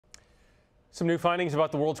Some new findings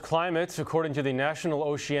about the world's climate. According to the National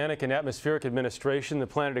Oceanic and Atmospheric Administration, the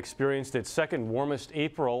planet experienced its second warmest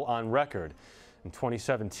April on record. And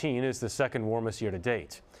 2017 is the second warmest year to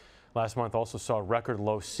date. Last month also saw record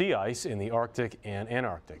low sea ice in the Arctic and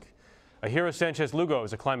Antarctic. Ahira Sanchez-Lugo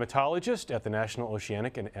is a climatologist at the National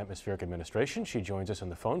Oceanic and Atmospheric Administration. She joins us on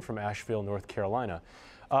the phone from Asheville, North Carolina.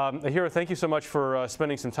 Ahira, thank you so much for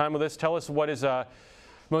spending some time with us. Tell us what is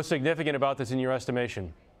most significant about this in your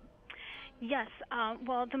estimation. Yes.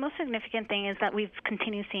 Well, the most significant thing is that we've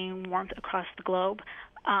continued seeing warmth across the globe.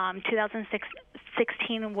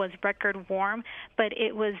 2016 was record warm, but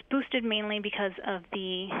it was boosted mainly because of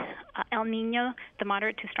the El Nino, the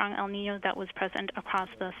moderate to strong El Nino that was present across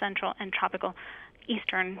the central and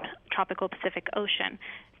eastern tropical Pacific Ocean.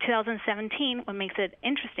 2017, what makes it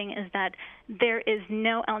interesting is that there is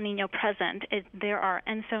no El Nino present. There are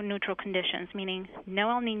ENSO neutral conditions, meaning no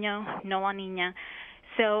El Nino, no La Nina.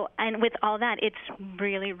 So, and with all that, it's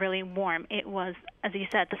really, really warm. It was, as you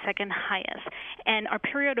said, the second highest. And our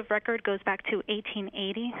period of record goes back to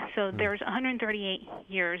 1880. So there's 138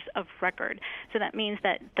 years of record. So that means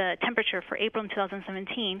that the temperature for April in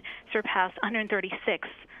 2017 surpassed 136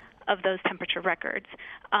 of those temperature records.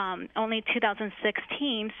 Only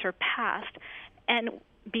 2016 surpassed, and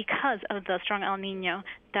because of the strong El Nino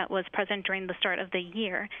that was present during the start of the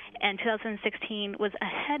year, and 2016 was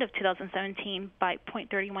ahead of 2017 by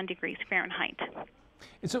 0.31 degrees Fahrenheit.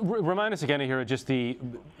 So remind us again here, just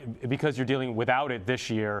because you're dealing without it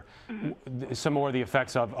this year, some more of the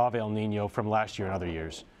effects of El Nino from last year and other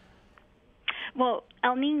years. Well,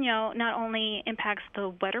 El Nino not only impacts the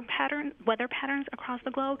weather patterns across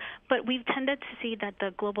the globe, but we've tended to see that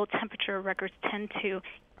the global temperature records tend to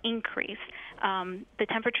increase. The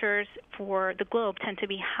temperatures for the globe tend to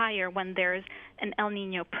be higher when there's an El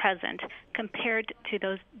Nino present compared to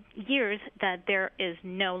those years that there is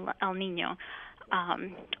no El Nino,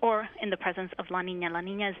 or in the presence of La Nina. La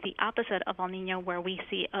Nina is the opposite of El Nino, where we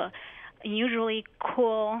see unusually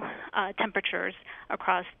cool temperatures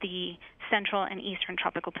across the central and eastern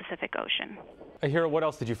tropical Pacific Ocean. Ahira, what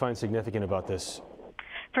else did you find significant about this?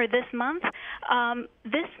 For this month,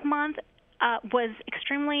 was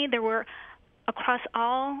extremely, there were across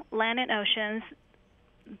all land and oceans,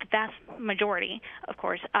 the vast majority, of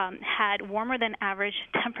course, had warmer than average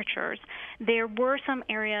temperatures. There were some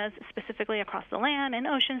areas, specifically across the land and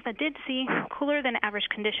oceans, that did see cooler than average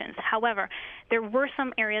conditions. However, there were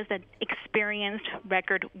some areas that experienced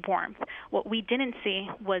record warmth. What we didn't see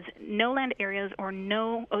was no land areas or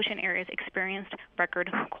no ocean areas experienced record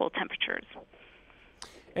cold temperatures.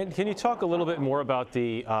 And can you talk a little bit more about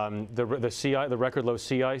the record low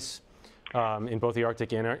sea ice in both the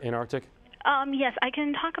Arctic and Antarctic? Yes, I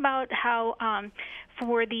can talk about how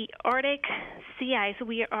for the Arctic sea ice,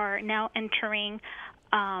 we are now entering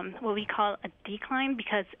what we call a decline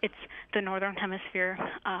because it's the northern hemisphere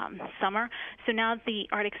summer. So now the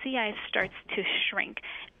Arctic sea ice starts to shrink.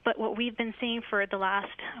 But what we've been seeing for the last,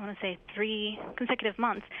 I want to say, 3 consecutive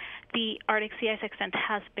months, the Arctic sea ice extent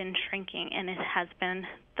has been shrinking, and it has been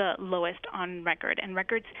the lowest on record. And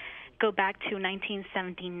records go back to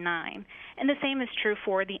 1979. And the same is true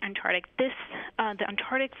for the Antarctic. The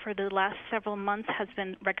Antarctic for the last several months has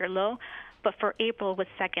been record low, but for April was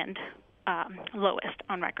second lowest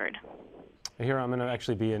on record. Here, I'm going to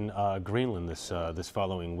actually be in Greenland this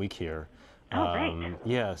following week here. Oh, great.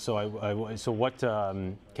 Yeah. So so what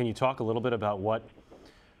can you talk a little bit about what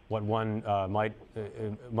one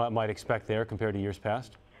might expect there compared to years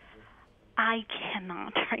past? I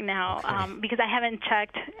cannot right now, because I haven't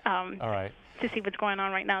checked All right. to see what's going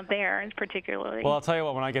on right now there, particularly. Well, I'll tell you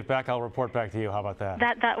what, when I get back, I'll report back to you. How about that?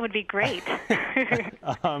 That would be great.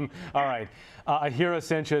 All right. Ahira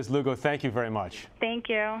Sanchez-Lugo, thank you very much. Thank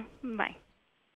you. Bye.